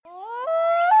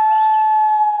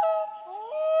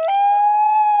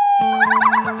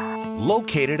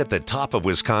Located at the top of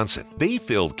Wisconsin,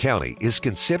 Bayfield County is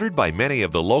considered by many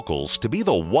of the locals to be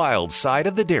the wild side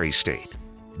of the Dairy State.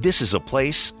 This is a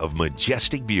place of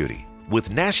majestic beauty,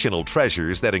 with national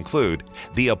treasures that include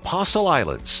the Apostle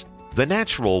Islands, the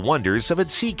natural wonders of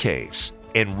its sea caves,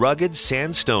 and rugged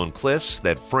sandstone cliffs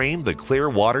that frame the clear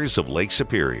waters of Lake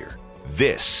Superior.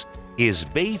 This is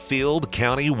Bayfield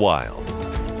County Wild.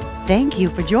 Thank you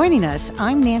for joining us.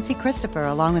 I'm Nancy Christopher,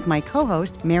 along with my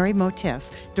co-host, Mary Motif,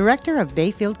 Director of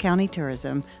Bayfield County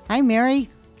Tourism. Hi, Mary.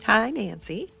 Hi,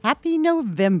 Nancy. Happy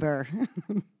November.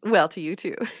 Well, to you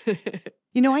too.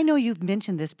 I know you've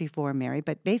mentioned this before, Mary,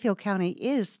 but Bayfield County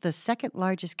is the second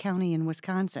largest county in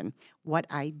Wisconsin. What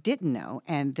I didn't know,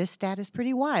 and this stat is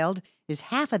pretty wild, is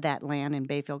half of that land in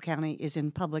Bayfield County is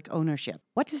in public ownership.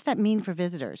 What does that mean for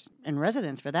visitors, and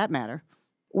residents for that matter?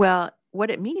 Well, what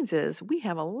it means is we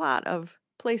have a lot of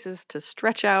places to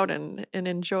stretch out and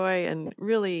enjoy and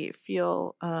really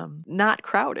feel not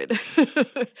crowded.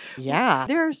 Yeah.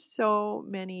 There are so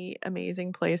many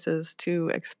amazing places to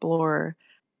explore.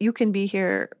 You can be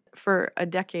here for a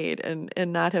decade and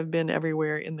not have been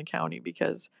everywhere in the county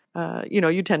because,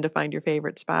 you tend to find your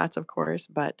favorite spots, of course,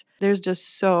 but there's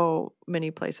just so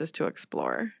many places to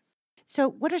explore. So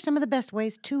what are some of the best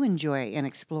ways to enjoy and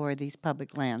explore these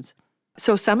public lands?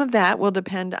 So some of that will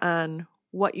depend on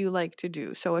what you like to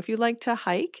do. So if you like to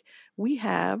hike, we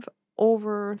have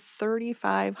over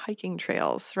 35 hiking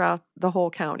trails throughout the whole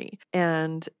county.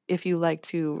 And if you like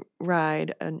to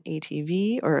ride an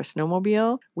ATV or a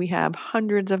snowmobile, we have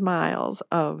hundreds of miles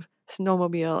of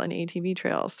snowmobile and ATV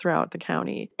trails throughout the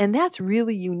county. And that's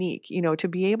really unique, to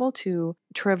be able to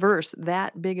traverse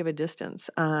that big of a distance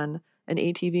on an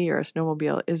ATV or a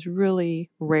snowmobile is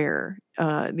really rare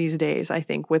these days, I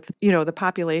think, with, the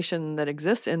population that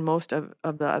exists in most of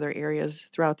the other areas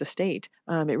throughout the state.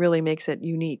 It really makes it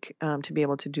unique to be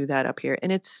able to do that up here.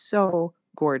 And it's so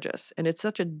gorgeous. And it's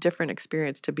such a different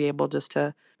experience to be able just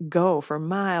to go for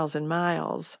miles and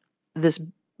miles, this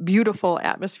beautiful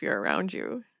atmosphere around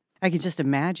you. I can just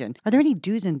imagine. Are there any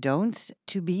do's and don'ts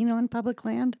to being on public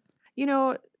land?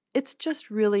 It's just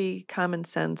really common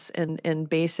sense and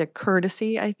basic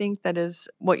courtesy, I think, that is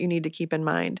what you need to keep in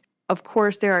mind. Of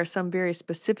course, there are some very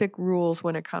specific rules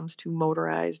when it comes to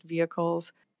motorized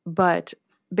vehicles, but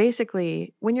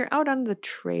basically, when you're out on the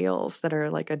trails that are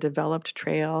like a developed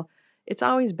trail, it's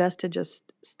always best to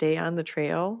just stay on the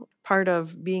trail. Part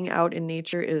of being out in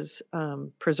nature is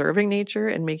preserving nature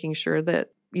and making sure that,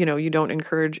 you don't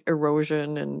encourage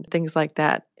erosion and things like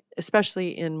that,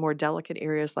 especially in more delicate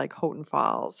areas like Houghton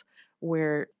Falls,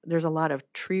 where there's a lot of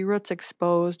tree roots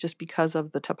exposed just because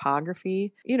of the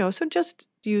topography. So just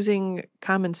using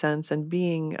common sense and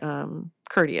being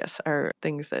courteous are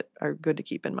things that are good to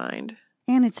keep in mind.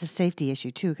 And it's a safety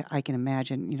issue, too, I can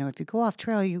imagine. If you go off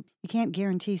trail, you can't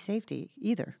guarantee safety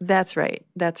either. That's right.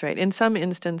 In some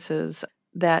instances,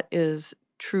 that is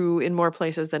true in more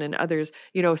places than in others.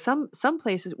 Some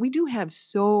places, we do have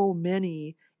so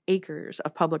many acres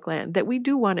of public land that we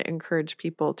do want to encourage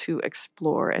people to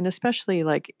explore. And especially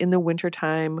like in the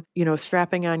wintertime,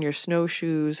 strapping on your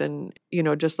snowshoes and,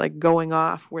 just like going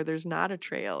off where there's not a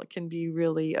trail, it can be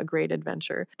really a great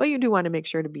adventure. But you do want to make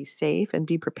sure to be safe and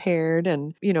be prepared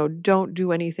and, don't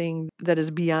do anything that is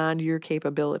beyond your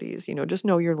capabilities. Just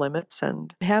know your limits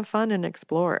and have fun and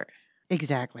explore.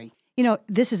 Exactly.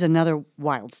 This is another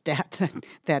wild stat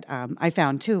that I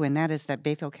found too, and that is that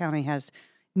Bayfield County has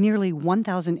nearly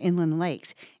 1,000 inland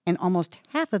lakes, and almost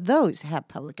half of those have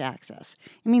public access.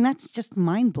 I mean, that's just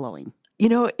mind-blowing.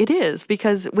 It is,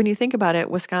 because when you think about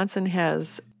it, Wisconsin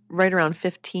has right around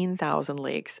 15,000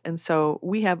 lakes, and so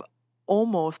we have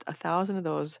almost 1,000 of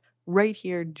those right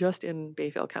here just in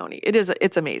Bayfield County.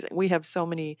 It's amazing. We have so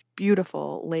many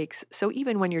beautiful lakes. So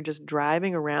even when you're just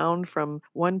driving around from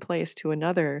one place to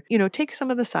another, take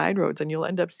some of the side roads and you'll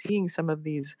end up seeing some of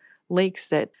these lakes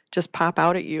that just pop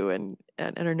out at you and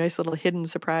are nice little hidden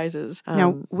surprises.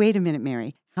 Now, wait a minute,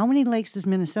 Mary. How many lakes does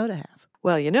Minnesota have?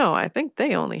 Well, I think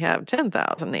they only have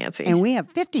 10,000, Nancy. And we have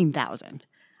 15,000.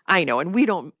 I know, and we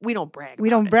don't brag. We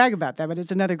don't brag about that, but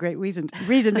it's another great reason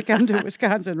to come to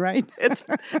Wisconsin, right? That's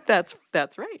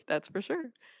right. That's for sure.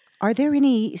 Are there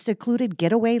any secluded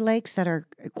getaway lakes that are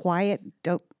quiet,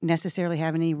 don't necessarily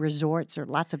have any resorts or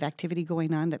lots of activity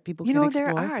going on that people can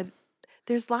explore? There are.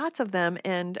 There's lots of them,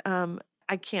 and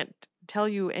I can't tell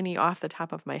you any off the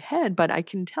top of my head, but I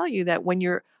can tell you that when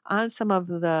you're on some of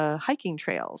the hiking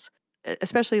trails,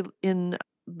 especially in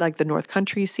like the North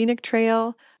Country Scenic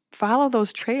Trail, follow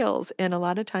those trails, and a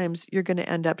lot of times you're going to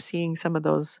end up seeing some of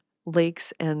those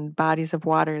lakes and bodies of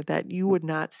water that you would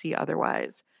not see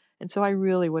otherwise. And so I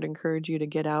really would encourage you to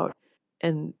get out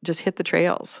and just hit the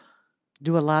trails.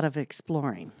 Do a lot of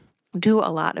exploring. Do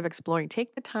a lot of exploring.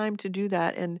 Take the time to do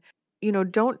that. And,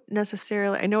 don't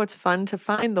necessarily, I know it's fun to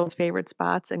find those favorite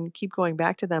spots and keep going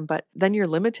back to them, but then you're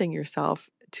limiting yourself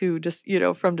to just,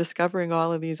 from discovering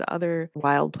all of these other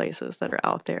wild places that are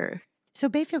out there. So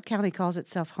Bayfield County calls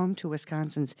itself home to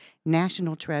Wisconsin's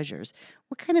national treasures.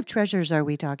 What kind of treasures are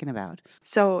we talking about?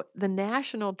 So the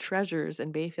national treasures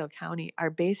in Bayfield County are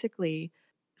basically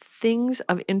things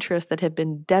of interest that have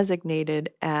been designated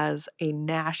as a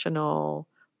national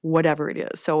whatever it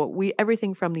is. So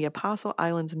everything from the Apostle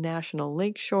Islands National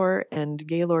Lakeshore and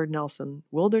Gaylord Nelson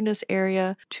Wilderness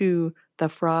Area to the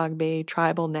Frog Bay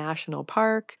Tribal National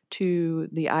Park to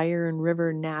the Iron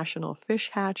River National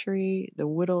Fish Hatchery, the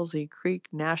Whittlesey Creek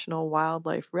National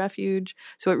Wildlife Refuge.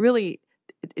 So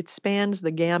it spans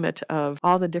the gamut of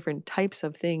all the different types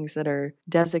of things that are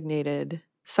designated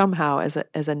somehow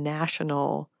as a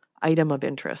national item of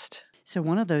interest. So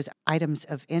one of those items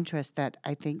of interest that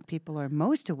I think people are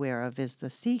most aware of is the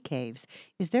sea caves.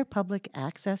 Is there public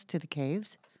access to the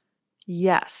caves?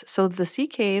 Yes. So the sea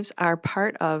caves are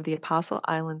part of the Apostle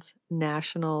Islands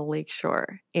National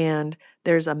Lakeshore. And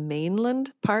there's a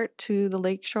mainland part to the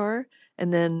lakeshore,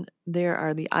 and then there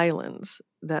are the islands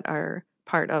that are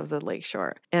part of the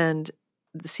lakeshore. And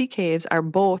the sea caves are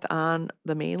both on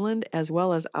the mainland as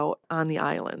well as out on the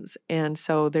islands. And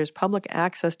so there's public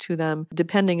access to them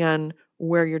depending on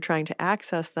where you're trying to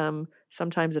access them.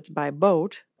 Sometimes it's by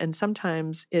boat and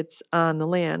sometimes it's on the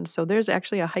land. So there's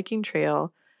actually a hiking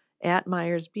trail at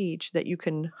Myers Beach that you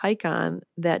can hike on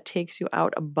that takes you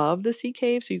out above the sea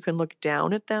cave so you can look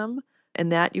down at them.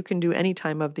 And that you can do any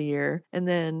time of the year. And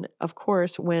then, of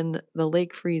course, when the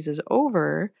lake freezes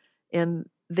over, and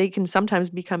they can sometimes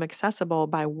become accessible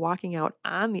by walking out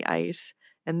on the ice.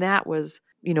 And that was,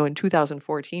 in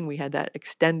 2014, we had that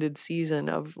extended season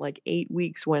of like 8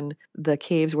 weeks when the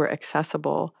caves were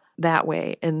accessible that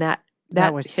way. And that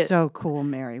was so cool,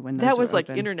 Mary, when those that was were like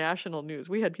open. International news.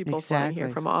 We had people flying here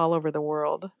Exactly. from all over the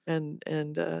world, and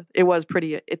it was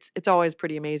pretty. It's always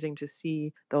pretty amazing to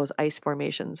see those ice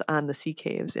formations on the sea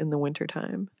caves in the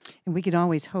wintertime. And we can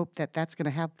always hope that that's going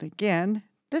to happen again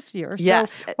this year.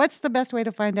 Yes. So what's the best way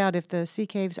to find out if the sea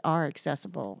caves are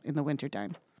accessible in the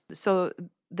wintertime? So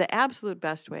the absolute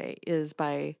best way is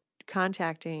by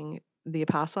contacting the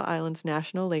Apostle Islands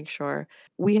National Lakeshore.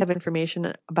 We have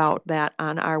information about that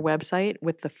on our website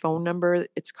with the phone number.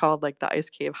 It's called like the Ice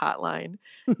Cave Hotline.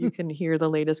 You can hear the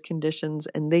latest conditions,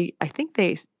 and I think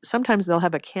sometimes they'll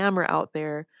have a camera out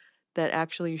there that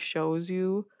actually shows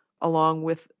you, along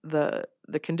with the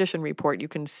condition report, you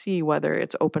can see whether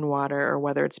it's open water or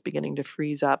whether it's beginning to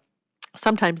freeze up.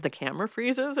 Sometimes the camera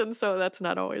freezes, and so that's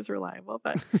not always reliable,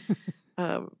 but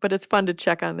it's fun to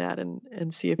check on that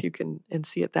and see if you can and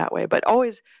see it that way. But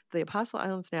always, the Apostle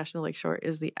Islands National Lakeshore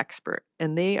is the expert,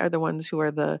 and they are the ones who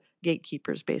are the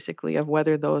gatekeepers, basically, of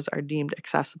whether those are deemed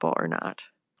accessible or not.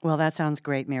 Well, that sounds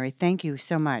great, Mary. Thank you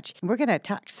so much. We're going to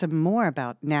talk some more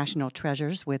about national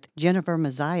treasures with Jennifer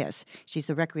Mazias. She's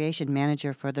the recreation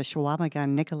manager for the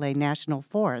Chequamegon-Nicolet National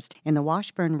Forest in the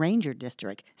Washburn Ranger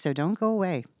District. So don't go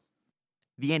away.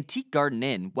 The Antique Garden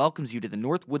Inn welcomes you to the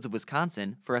North Woods of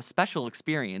Wisconsin for a special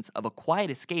experience of a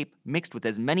quiet escape mixed with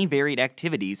as many varied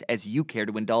activities as you care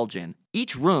to indulge in.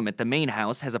 Each room at the main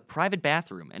house has a private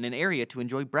bathroom and an area to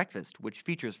enjoy breakfast, which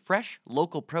features fresh,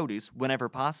 local produce whenever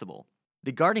possible.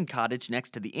 The garden cottage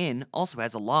next to the inn also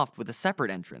has a loft with a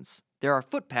separate entrance. There are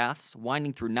footpaths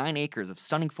winding through 9 acres of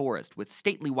stunning forest with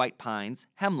stately white pines,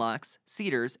 hemlocks,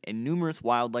 cedars, and numerous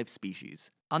wildlife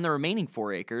species. On the remaining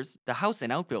 4 acres, the house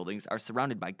and outbuildings are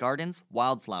surrounded by gardens,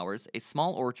 wildflowers, a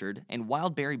small orchard, and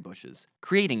wild berry bushes,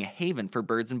 creating a haven for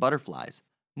birds and butterflies.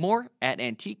 More at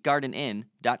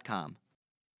antiquegardenin.com.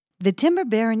 The Timber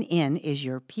Baron Inn is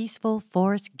your peaceful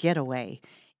forest getaway.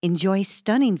 Enjoy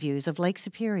stunning views of Lake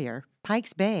Superior,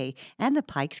 Pikes Bay, and the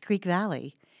Pikes Creek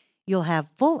Valley. You'll have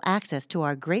full access to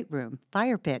our great room,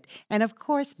 fire pit, and of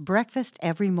course, breakfast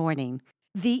every morning.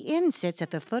 The inn sits at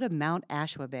the foot of Mount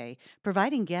Ashwaubenon,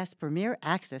 providing guests premier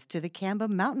access to the Camba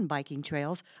mountain biking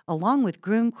trails, along with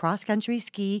groomed cross-country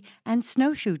ski and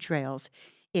snowshoe trails.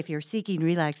 If you're seeking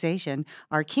relaxation,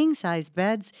 our king-size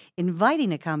beds,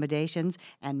 inviting accommodations,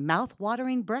 and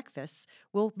mouth-watering breakfasts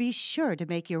will be sure to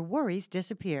make your worries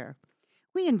disappear.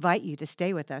 We invite you to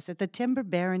stay with us at the Timber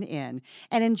Baron Inn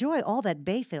and enjoy all that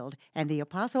Bayfield and the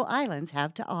Apostle Islands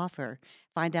have to offer.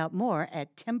 Find out more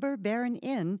at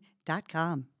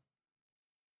timberbaronin.com.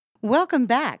 Welcome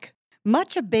back.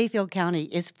 Much of Bayfield County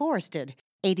is forested,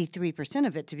 83%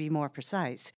 of it to be more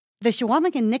precise. The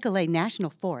Chequamegon-Nicolet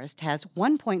National Forest has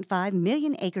 1.5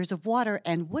 million acres of water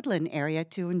and woodland area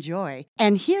to enjoy.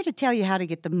 And here to tell you how to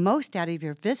get the most out of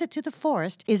your visit to the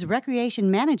forest is Recreation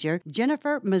Manager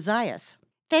Jennifer Mazias.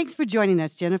 Thanks for joining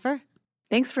us, Jennifer.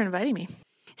 Thanks for inviting me.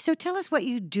 So tell us what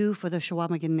you do for the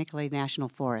Chequamegon-Nicolet National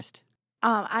Forest.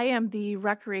 I am the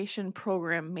Recreation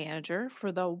Program Manager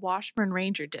for the Washburn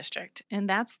Ranger District, and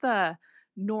that's the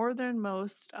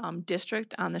northernmost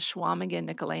district on the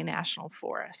Chequamegon-Nicolet National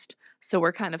Forest. So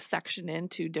we're kind of sectioned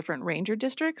into different ranger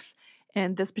districts,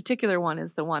 and this particular one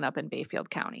is the one up in Bayfield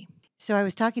County. So I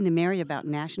was talking to Mary about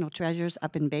national treasures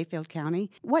up in Bayfield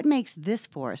County. What makes this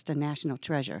forest a national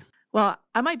treasure? Well,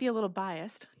 I might be a little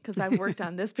biased because I've worked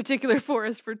on this particular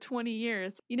forest for 20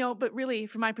 years, but really,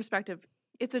 from my perspective,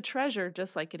 it's a treasure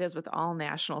just like it is with all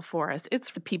national forests. It's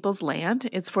the people's land.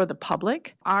 It's for the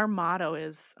public. Our motto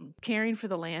is caring for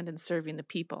the land and serving the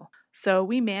people. So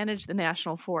we manage the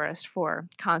national forest for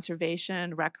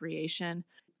conservation, recreation.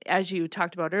 As you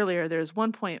talked about earlier, there's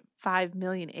 1.5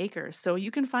 million acres. So you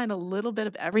can find a little bit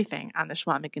of everything on the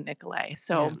Chequamegon-Nicolet.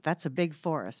 So yeah, that's a big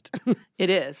forest.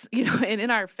 It is, and in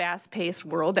our fast-paced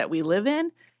world that we live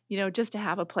in, just to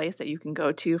have a place that you can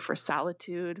go to for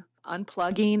solitude,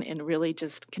 unplugging, and really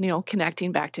just,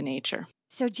 connecting back to nature.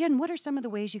 So, Jen, what are some of the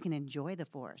ways you can enjoy the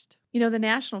forest? The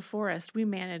National Forest, we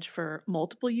manage for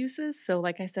multiple uses. So,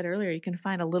 like I said earlier, you can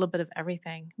find a little bit of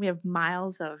everything. We have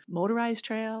miles of motorized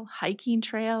trail, hiking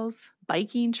trails,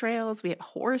 biking trails. We have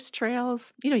horse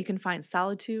trails. You can find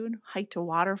solitude, hike to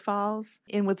waterfalls.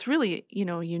 And what's really,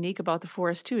 unique about the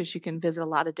forest, too, is you can visit a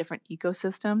lot of different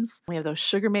ecosystems. We have those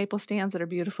sugar maple stands that are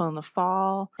beautiful in the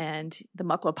fall. And the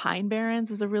Muckwa Pine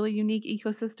Barrens is a really unique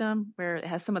ecosystem where it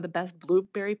has some of the best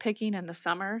blueberry picking in the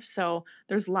summer. So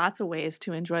there's lots of ways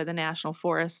to enjoy the National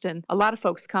Forest. And a lot of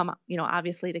folks come,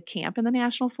 obviously to camp in the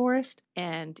National Forest.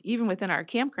 And even within our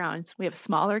campgrounds, we have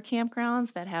smaller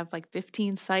campgrounds that have like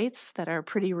 15 sites that are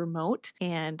pretty remote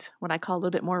and what I call a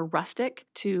little bit more rustic.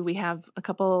 We have a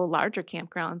couple larger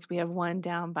campgrounds. We have one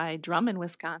down by Drummond,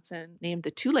 Wisconsin, named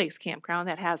the Two Lakes Campground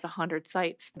that has 100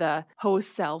 sites. The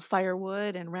hosts sell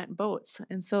firewood and rent boats.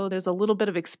 And so there's a little bit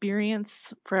of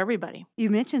experience for everybody.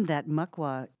 You mentioned that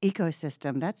Muckwa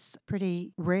ecosystem. That's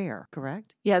pretty rare,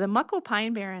 correct? Yeah, the Muckwa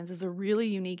Pine Barrens is a really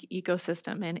unique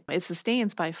ecosystem, and it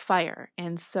sustains by fire.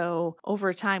 And so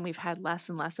over time, we've had less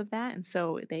and less of that. And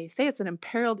so they say it's an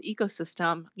imperiled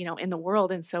ecosystem, in the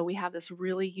world. And so we have this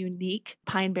really unique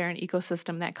pine barren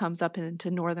ecosystem that comes up into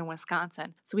northern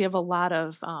Wisconsin. So we have a lot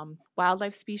of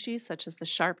wildlife species, such as the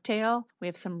sharptail. We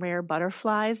have some rare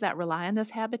butterflies that rely on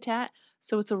this habitat.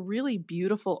 So it's a really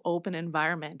beautiful open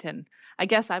environment. And I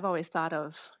guess I've always thought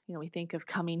of, we think of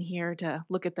coming here to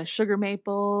look at the sugar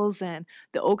maples and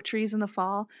the oak trees in the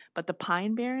fall, but the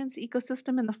pine barrens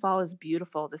ecosystem in the fall is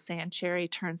beautiful. The sand cherry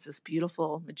turns this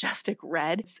beautiful, majestic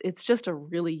red. It's just a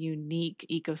really unique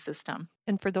ecosystem.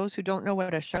 And for those who don't know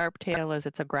what a sharptail is,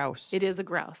 it's a grouse. It is a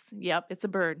grouse. Yep, it's a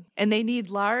bird. And they need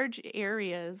large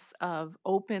areas of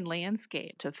open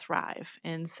landscape to thrive.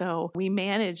 And so we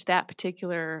manage that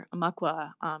particular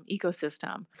Muckwa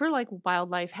ecosystem for like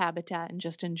wildlife habitat and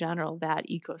just in general, that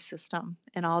ecosystem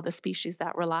and all the species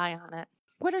that rely on it.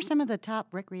 What are some of the top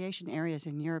recreation areas,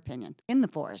 in your opinion, in the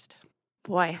forest?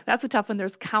 Boy, that's a tough one.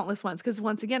 There's countless ones because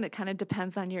once again, it kind of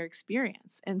depends on your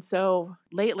experience. And so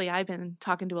lately I've been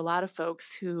talking to a lot of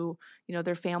folks who,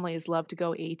 their families love to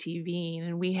go ATVing,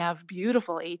 and we have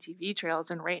beautiful ATV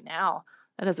trails. And right now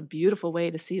that is a beautiful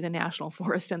way to see the National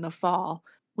Forest in the fall.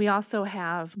 We also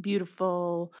have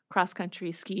beautiful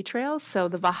cross-country ski trails. So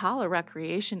the Valhalla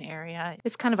Recreation Area,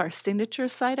 it's kind of our signature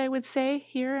site, I would say,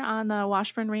 here on the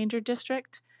Washburn Ranger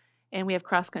District. And we have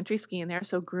cross-country skiing there,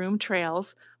 so groomed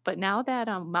trails. But now that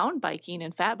mountain biking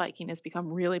and fat biking has become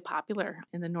really popular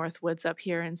in the North Woods up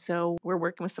here. And so we're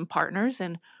working with some partners,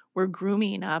 and we're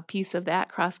grooming a piece of that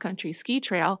cross-country ski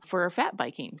trail for fat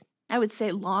biking. I would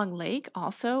say Long Lake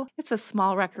also. It's a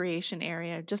small recreation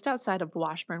area just outside of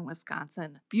Washburn,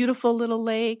 Wisconsin. Beautiful little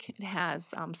lake. It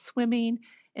has swimming.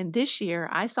 And this year,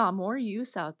 I saw more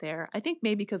use out there. I think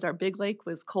maybe because our big lake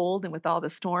was cold and with all the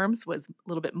storms was a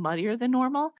little bit muddier than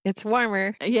normal. It's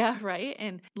warmer. Yeah, right.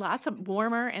 And lots of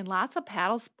warmer and lots of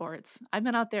paddle sports. I've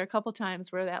been out there a couple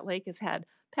times where that lake has had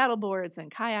paddle boards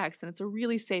and kayaks, and it's a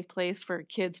really safe place for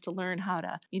kids to learn how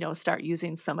to, start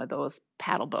using some of those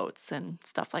paddle boats and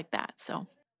stuff like that. So,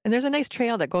 and there's a nice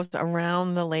trail that goes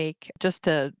around the lake just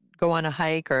to go on a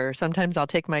hike, or sometimes I'll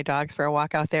take my dogs for a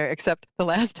walk out there, except the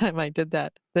last time I did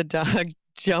that, the dog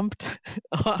jumped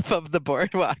off of the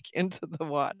boardwalk into the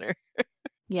water.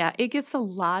 Yeah, it gets a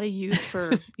lot of use for,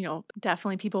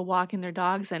 definitely people walking their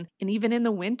dogs. And even in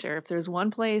the winter, if there's one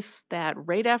place that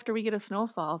right after we get a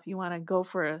snowfall, if you want to go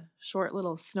for a short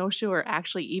little snowshoe or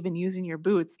actually even using your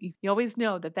boots, you always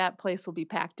know that place will be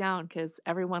packed down because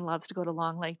everyone loves to go to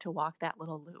Long Lake to walk that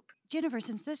little loop. Jennifer,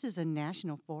 since this is a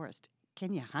national forest,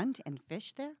 can you hunt and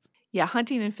fish there? Yeah,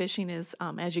 hunting and fishing is,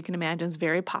 as you can imagine, is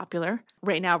very popular.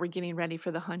 Right now, we're getting ready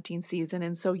for the hunting season.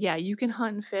 And so, yeah, you can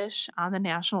hunt and fish on the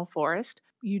national forest.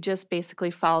 You just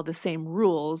basically follow the same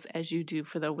rules as you do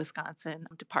for the Wisconsin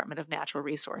Department of Natural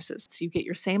Resources. So you get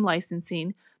your same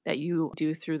licensing that you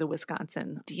do through the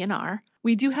Wisconsin DNR.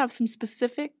 We do have some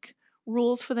specific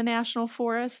rules for the national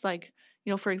forest, like,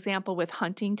 for example, with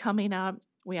hunting coming up,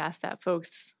 we ask that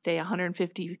folks stay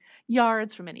 150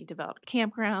 yards from any developed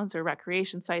campgrounds or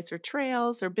recreation sites or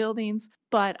trails or buildings.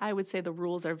 But I would say the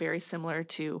rules are very similar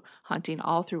to hunting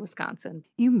all through Wisconsin.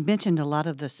 You mentioned a lot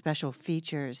of the special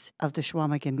features of the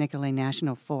Chequamegon-Nicolet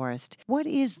National Forest. What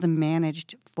is the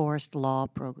Managed Forest Law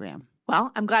Program?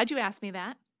 Well, I'm glad you asked me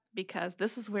that because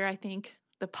this is where I think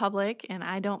the public, and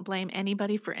I don't blame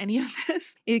anybody for any of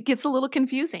this, it gets a little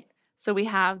confusing. So we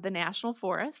have the national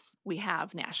forests, we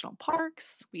have national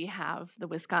parks, we have the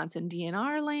Wisconsin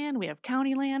DNR land, we have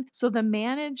county land. So the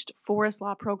Managed Forest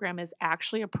Law Program is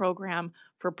actually a program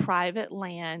for private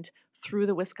land through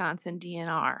the Wisconsin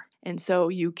DNR. And so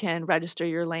you can register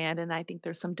your land, and I think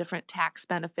there's some different tax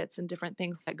benefits and different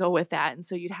things that go with that. And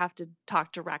so you'd have to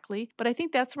talk directly. But I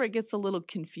think that's where it gets a little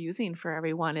confusing for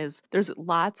everyone is there's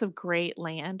lots of great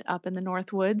land up in the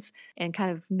Northwoods, and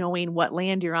kind of knowing what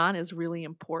land you're on is really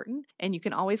important. And you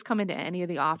can always come into any of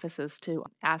the offices to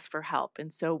ask for help.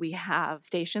 And so we have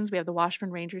stations. We have the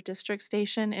Washburn Ranger District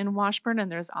station in Washburn,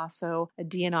 and there's also a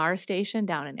DNR station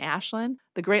down in Ashland.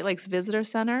 The Great Lakes Visitor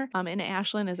Center in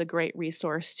Ashland is a great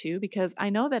resource too, because I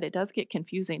know that it does get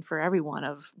confusing for everyone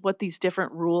of what these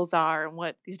different rules are and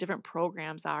what these different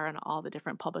programs are on all the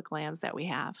different public lands that we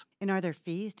have. And are there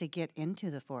fees to get into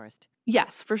the forest?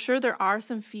 Yes, for sure there are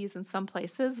some fees in some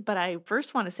places, but I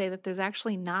first want to say that there's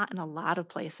actually not in a lot of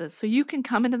places. So you can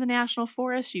come into the National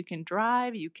Forest, you can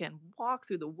drive, you can walk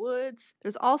through the woods.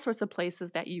 There's all sorts of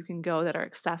places that you can go that are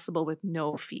accessible with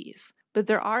no fees. But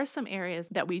there are some areas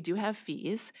that we do have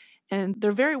fees, and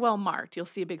they're very well marked. You'll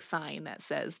see a big sign that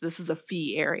says this is a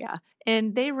fee area.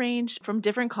 And they range from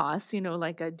different costs,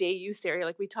 like a day use area,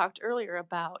 like we talked earlier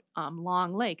about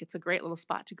Long Lake. It's a great little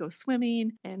spot to go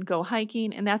swimming and go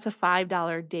hiking. And that's a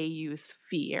 $5 day use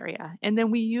fee area. And then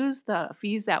we use the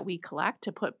fees that we collect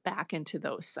to put back into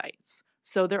those sites.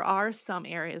 So there are some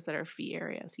areas that are fee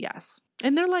areas, yes.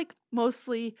 And they're like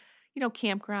mostly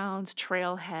campgrounds,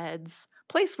 trailheads,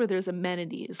 place where there's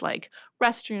amenities like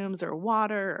restrooms or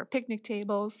water or picnic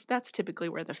tables. That's typically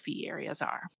where the fee areas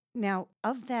are. Now,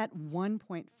 of that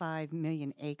 1.5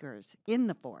 million acres in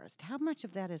the forest, how much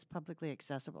of that is publicly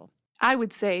accessible? I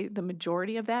would say the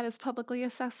majority of that is publicly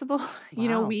accessible.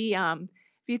 Wow.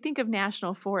 If you think of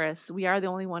national forests, we are the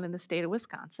only one in the state of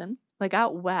Wisconsin. Like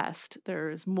out west,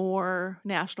 there's more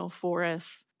national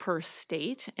forests per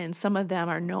state, and some of them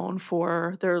are known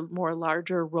for their more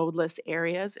larger roadless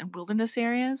areas and wilderness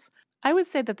areas. I would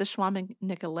say that the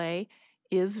Chequamegon-Nicolet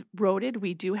is roaded.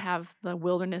 We do have the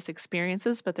wilderness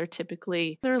experiences, but they're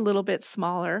a little bit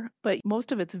smaller, but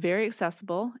most of it's very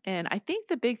accessible. And I think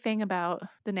the big thing about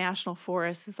the national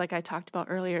forest is, like I talked about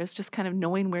earlier, is just kind of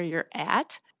knowing where you're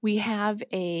at. We have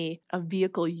a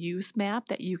vehicle use map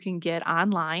that you can get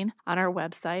online on our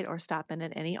website or stop in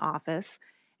at any office.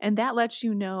 And that lets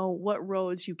you know what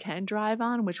roads you can drive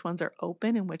on, which ones are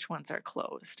open and which ones are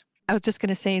closed. I was just going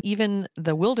to say, even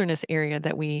the wilderness area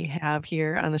that we have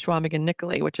here on the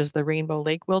Chequamegon-Nicolet, which is the Rainbow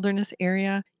Lake Wilderness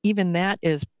area, even that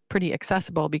is pretty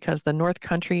accessible because the North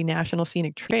Country National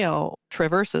Scenic Trail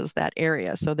traverses that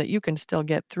area so that you can still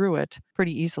get through it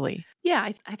pretty easily.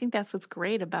 Yeah, I think that's what's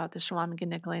great about the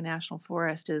Chequamegon-Nicolet National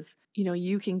Forest is,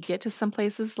 you can get to some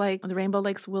places like the Rainbow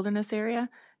Lakes Wilderness area.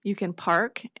 You can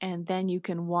park and then you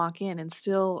can walk in and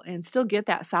still get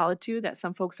that solitude that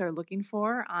some folks are looking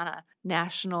for on a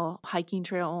national hiking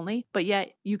trail only. But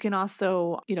yet you can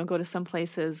also, go to some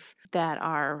places that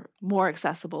are more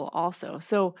accessible also.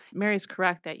 So Mary's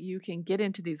correct that you can get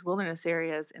into these wilderness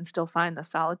areas and still find the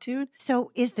solitude.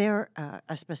 So is there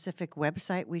a specific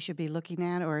website we should be looking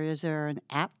at, or is there an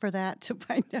app for that to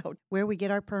find out where we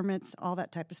get our permits, all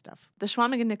that type of stuff? The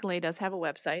Chequamegon-Nicolet does have a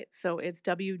website. So it's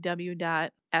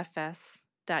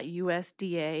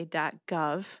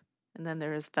www.fs.usda.gov. And then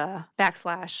there's the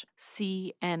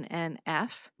 /CNNF.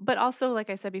 But also, like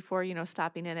I said before,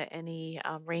 stopping in at any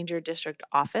ranger district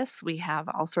office, we have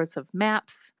all sorts of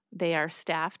maps. They are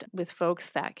staffed with folks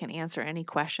that can answer any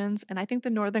questions. And I think the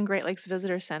Northern Great Lakes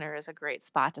Visitor Center is a great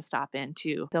spot to stop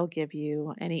into. They'll give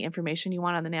you any information you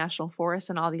want on the National Forest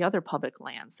and all the other public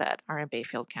lands that are in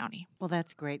Bayfield County. Well,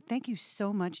 that's great. Thank you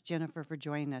so much, Jennifer, for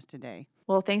joining us today.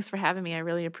 Well, thanks for having me. I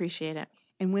really appreciate it.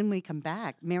 And when we come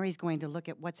back, Mary's going to look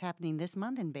at what's happening this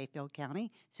month in Bayfield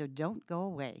County, so don't go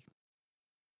away.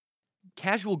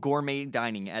 Casual gourmet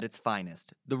dining at its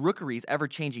finest. The Rookery's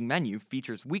ever-changing menu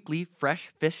features weekly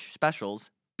fresh fish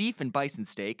specials, beef and bison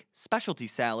steak, specialty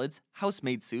salads,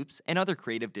 house-made soups, and other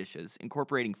creative dishes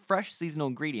incorporating fresh seasonal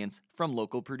ingredients from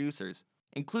local producers,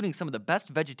 including some of the best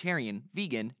vegetarian,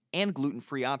 vegan, and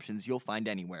gluten-free options you'll find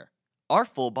anywhere. Our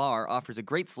full bar offers a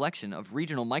great selection of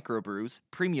regional microbrews,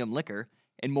 premium liquor,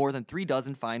 and more than 3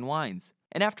 dozen fine wines.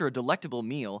 And after a delectable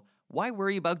meal, why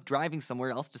worry about driving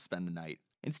somewhere else to spend the night?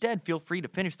 Instead, feel free to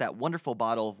finish that wonderful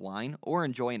bottle of wine or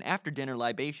enjoy an after-dinner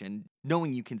libation,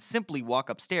 knowing you can simply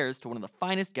walk upstairs to one of the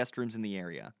finest guest rooms in the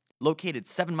area. Located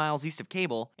 7 miles east of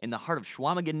Cable, in the heart of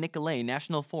Chequamegon-Nicolet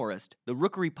National Forest, the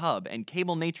Rookery Pub and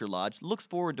Cable Nature Lodge looks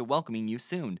forward to welcoming you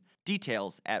soon.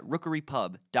 Details at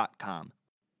rookerypub.com.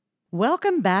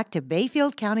 Welcome back to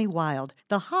Bayfield County Wild.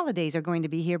 The holidays are going to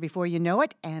be here before you know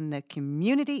it, and the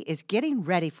community is getting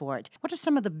ready for it. What are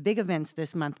some of the big events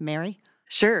this month, Mary?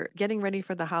 Sure. Getting ready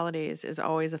for the holidays is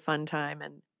always a fun time,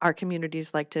 and our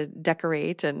communities like to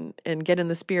decorate and get in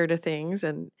the spirit of things.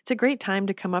 And it's a great time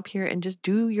to come up here and just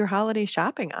do your holiday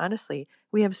shopping, honestly.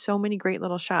 We have so many great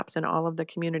little shops in all of the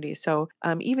communities. So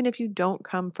even if you don't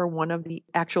come for one of the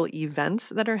actual events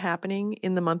that are happening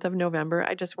in the month of November,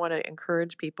 I just want to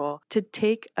encourage people to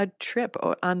take a trip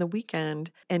on the weekend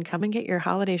and come and get your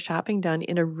holiday shopping done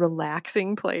in a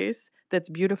relaxing place that's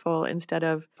beautiful instead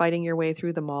of fighting your way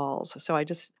through the malls. So I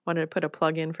just wanted to put a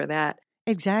plug in for that.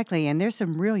 Exactly, and there's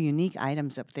some real unique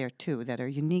items up there, too, that are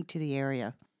unique to the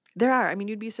area. There are. I mean,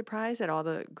 you'd be surprised at all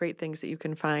the great things that you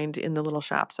can find in the little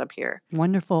shops up here.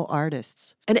 Wonderful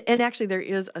artists. And actually, there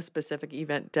is a specific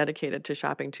event dedicated to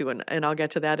shopping too, and I'll get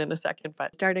to that in a second.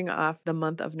 But starting off the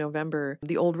month of November,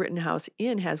 the Old Rittenhouse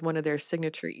Inn has one of their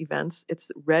signature events. It's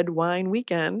Red Wine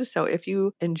Weekend. So if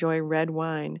you enjoy red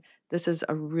wine, this is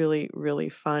a really, really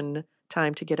fun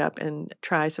time to get up and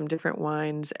try some different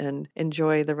wines and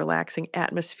enjoy the relaxing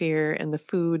atmosphere and the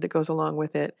food that goes along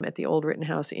with it at the Old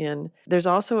Rittenhouse Inn. There's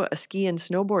also a ski and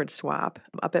snowboard swap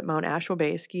up at Mount Asheville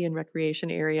Bay Ski and Recreation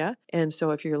Area. And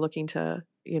so if you're looking to,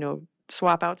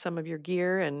 swap out some of your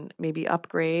gear and maybe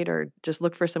upgrade or just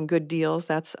look for some good deals,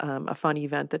 that's a fun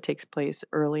event that takes place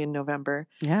early in November.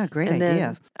 Yeah, great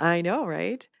idea. I know,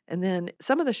 right? And then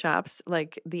some of the shops,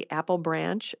 like the Apple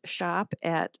Branch shop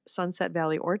at Sunset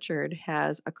Valley Orchard,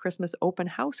 has a Christmas open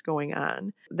house going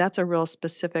on. That's a real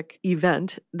specific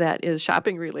event that is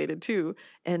shopping related too.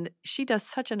 And she does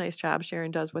such a nice job,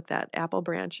 Sharon does, with that Apple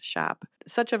Branch shop.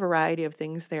 Such a variety of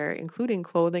things there, including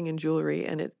clothing and jewelry.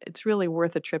 And it's really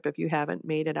worth a trip if you haven't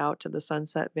made it out to the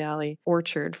Sunset Valley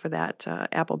Orchard for that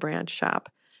Apple Branch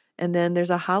shop. And then there's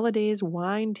a holidays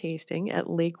wine tasting at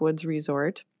Lakewoods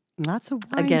Resort. Lots of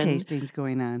wine tastings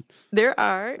going on. There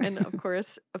are, and of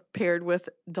course, paired with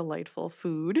delightful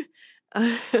food.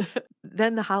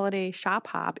 Then the Holiday Shop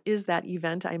Hop is that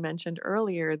event I mentioned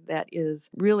earlier that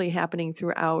is really happening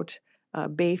throughout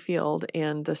Bayfield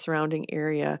and the surrounding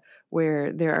area,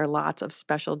 where there are lots of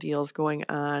special deals going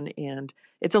on. And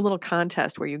it's a little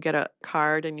contest where you get a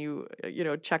card and you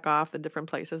check off the different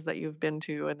places that you've been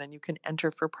to, and then you can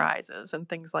enter for prizes and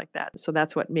things like that. So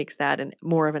that's what makes that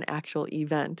more of an actual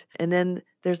event. And then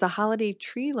there's the holiday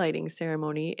tree lighting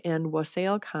ceremony and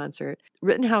wassail concert.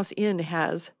 Rittenhouse Inn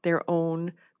has their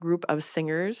own group of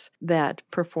singers that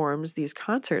performs these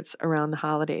concerts around the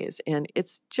holidays. And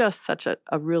it's just such a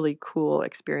really cool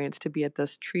experience to be at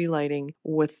this tree lighting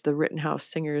with the Rittenhouse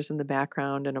singers in the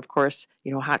background. And of course,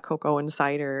 hot cocoa and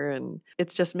cider. And it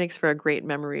just makes for a great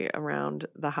memory around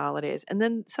the holidays. And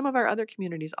then some of our other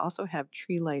communities also have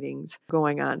tree lightings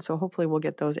going on. So hopefully we'll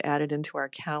get those added into our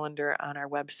calendar on our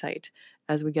website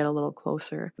as we get a little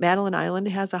closer. Madeline Island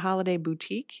has a holiday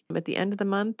boutique at the end of the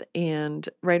month and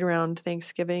right around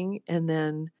Thanksgiving. And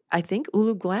then I think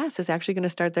Ulu Glass is actually going to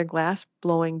start their glass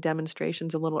blowing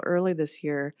demonstrations a little early this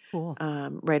year, Cool.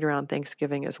 Right around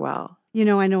Thanksgiving as well. I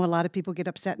know a lot of people get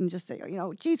upset and just say,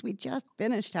 geez, we just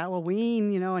finished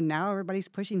Halloween, and now everybody's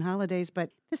pushing holidays.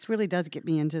 But this really does get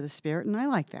me into the spirit, and I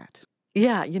like that.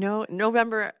 Yeah,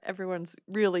 November, everyone's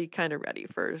really kind of ready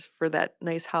for that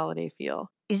nice holiday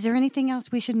feel. Is there anything else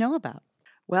we should know about?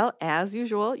 Well, as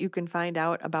usual, you can find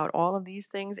out about all of these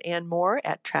things and more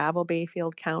at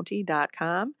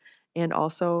travelbayfieldcounty.com, and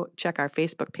also check our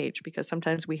Facebook page because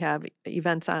sometimes we have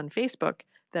events on Facebook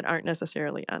that aren't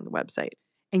necessarily on the website.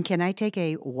 And can I take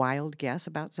a wild guess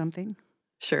about something?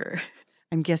 Sure.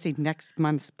 I'm guessing next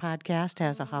month's podcast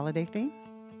has a holiday theme?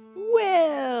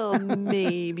 Well,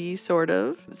 maybe, sort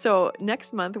of. So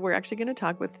next month, we're actually going to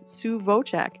talk with Sue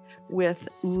Vocek with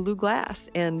Ulu Glass,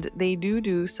 and they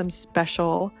do some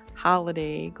special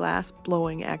holiday glass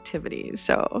blowing activities.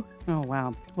 So, Oh,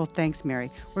 wow. Well, thanks,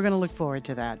 Mary. We're going to look forward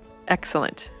to that.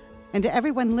 excellent. And to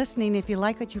everyone listening, if you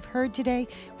like what you've heard today,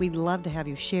 we'd love to have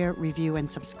you share, review,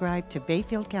 and subscribe to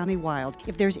Bayfield County Wild.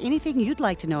 If there's anything you'd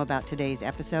like to know about today's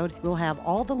episode, we'll have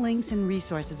all the links and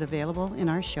resources available in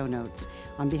our show notes.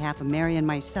 On behalf of Mary and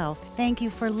myself, thank you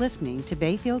for listening to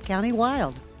Bayfield County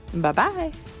Wild.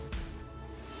 Bye-bye.